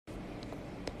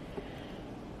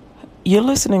You're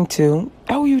listening to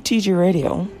LUTG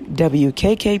Radio,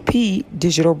 WKKP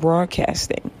Digital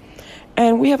Broadcasting,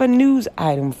 and we have a news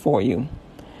item for you.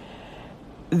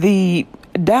 The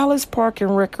Dallas Park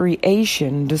and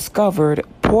Recreation discovered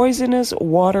poisonous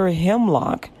water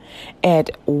hemlock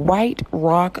at White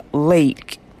Rock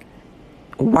Lake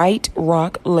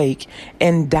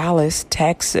in Dallas,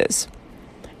 Texas.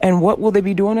 And what will they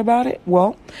be doing about it?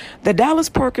 Well, the Dallas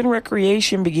Park and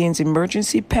Recreation begins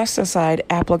emergency pesticide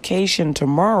application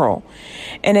tomorrow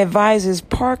and advises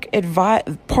park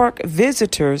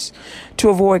visitors to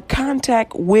avoid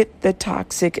contact with the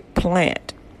toxic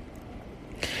plant.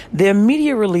 The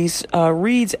immediate release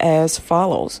reads as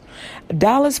follows.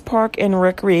 Dallas Park and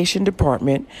Recreation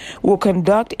Department will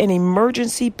conduct an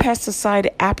emergency pesticide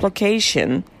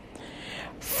application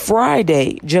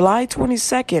Friday, July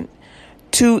 22nd,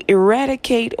 to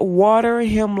eradicate water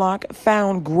hemlock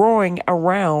found growing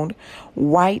around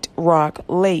White Rock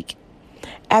Lake.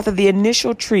 After the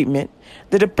initial treatment,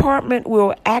 the department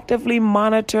will actively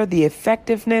monitor the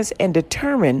effectiveness and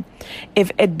determine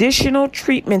if additional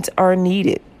treatments are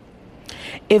needed.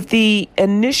 If the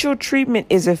initial treatment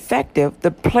is effective,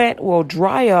 the plant will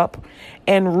dry up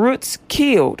and roots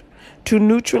killed to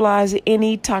neutralize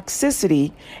any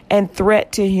toxicity and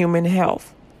threat to human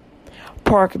health.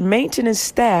 Park maintenance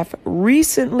staff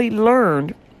recently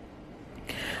learned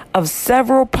of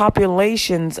several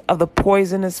populations of the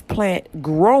poisonous plant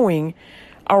growing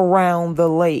around the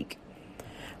lake.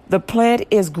 The plant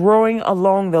is growing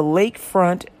along the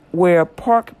lakefront where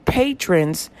park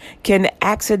patrons can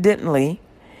accidentally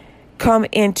come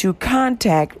into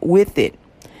contact with it,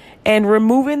 and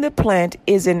removing the plant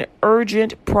is an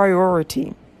urgent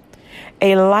priority.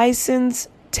 A licensed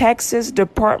Texas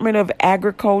Department of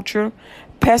Agriculture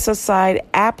pesticide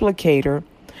applicator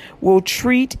will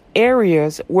treat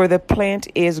areas where the plant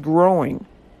is growing.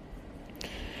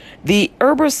 The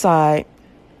herbicide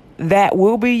that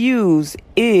will be used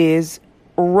is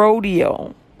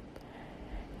Rodeo,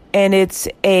 and it's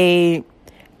a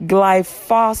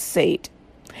glyphosate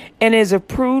and is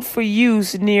approved for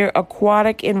use near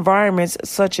aquatic environments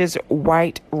such as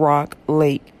White Rock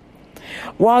Lake.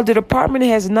 While the department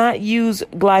has not used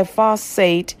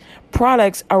glyphosate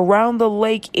products around the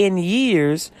lake in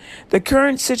years, the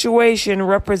current situation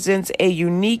represents a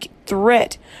unique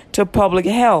threat to public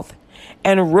health,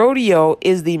 and Rodeo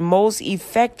is the most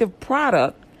effective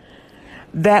product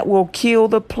that will kill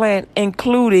the plant,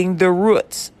 including the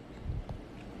roots.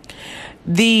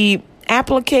 The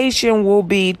application will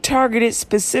be targeted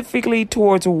specifically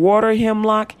towards water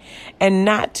hemlock and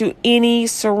not to any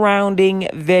surrounding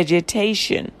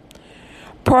vegetation.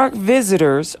 Park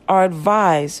visitors are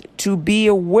advised to be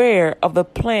aware of the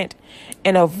plant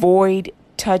and avoid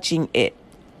touching it.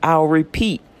 I'll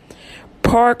repeat.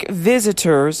 Park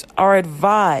visitors are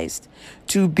advised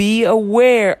to be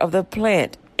aware of the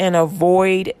plant and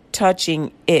avoid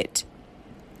touching it.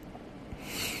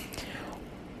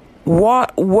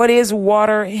 What is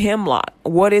water hemlock?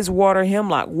 What is water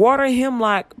hemlock? Water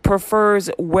hemlock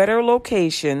prefers wetter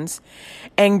locations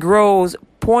and grows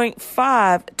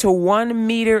 0.5 to 1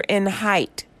 meter in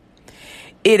height.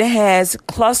 It has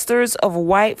clusters of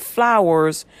white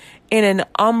flowers in an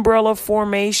umbrella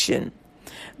formation.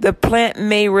 The plant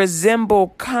may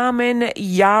resemble common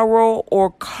yarrow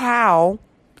or cow,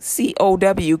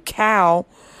 C-O-W, cow,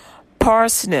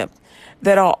 parsnip,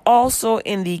 that are also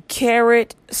in the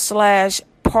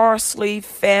carrot/parsley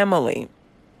family.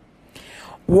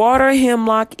 Water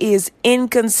hemlock is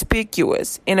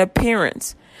inconspicuous in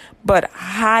appearance, but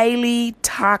highly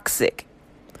toxic.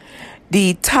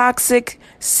 The toxic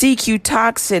CQ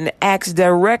toxin acts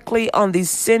directly on the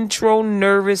central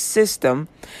nervous system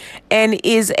and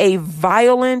is a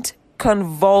violent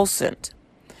convulsant.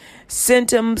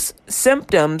 Symptoms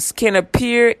can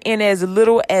appear in as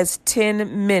little as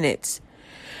 10 minutes.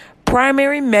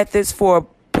 Primary methods for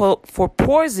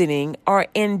poisoning are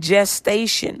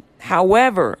ingestion.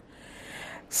 However,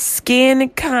 skin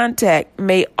contact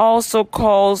may also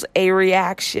cause a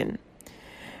reaction.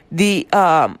 The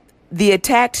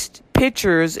attached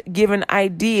pictures give an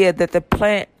idea that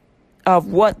of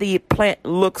what the plant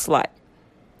looks like.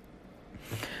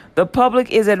 The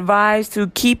public is advised to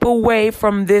keep away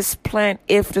from this plant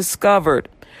if discovered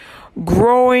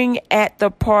growing at the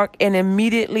park and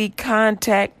immediately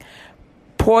contact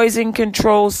Poison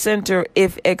Control Center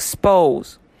if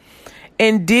exposed.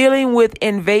 In dealing with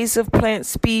invasive plant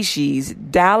species,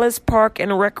 Dallas Park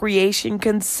and Recreation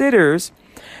considers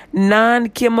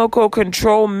non-chemical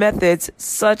control methods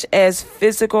such as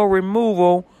physical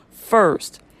removal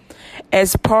first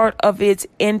as part of its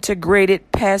integrated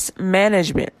pest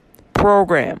management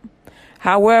program.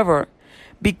 However,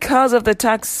 Because of the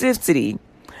toxicity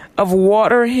of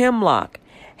water hemlock,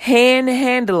 hand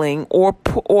handling or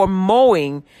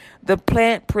mowing the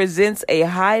plant presents a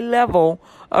high level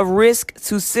of risk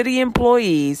to city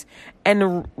employees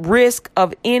and risk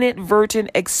of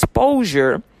inadvertent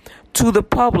exposure to the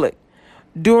public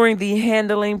during the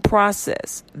handling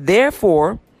process.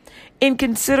 Therefore, in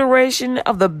consideration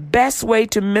of the best way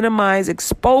to minimize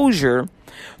exposure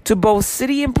to both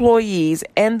city employees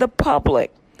and the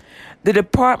public, the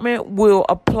department will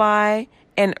apply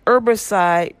an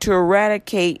herbicide to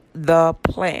eradicate the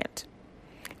plant.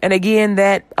 And again,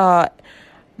 that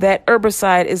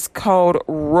herbicide is called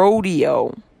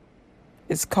Rodeo.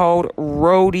 It's called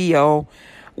Rodeo,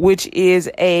 which is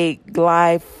a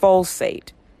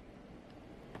glyphosate.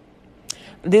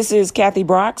 This is Kathy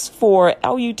Brox for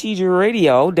LUTG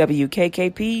Radio,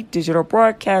 WKKP Digital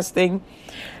Broadcasting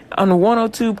on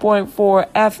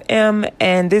 102.4 FM,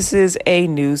 and this is a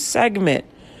news segment.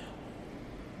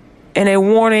 And a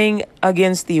warning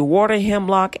against the water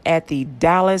hemlock at the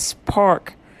Dallas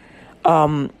Park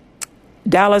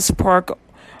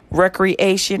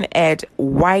Recreation at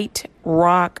White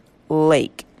Rock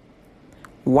Lake.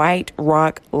 White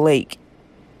Rock Lake.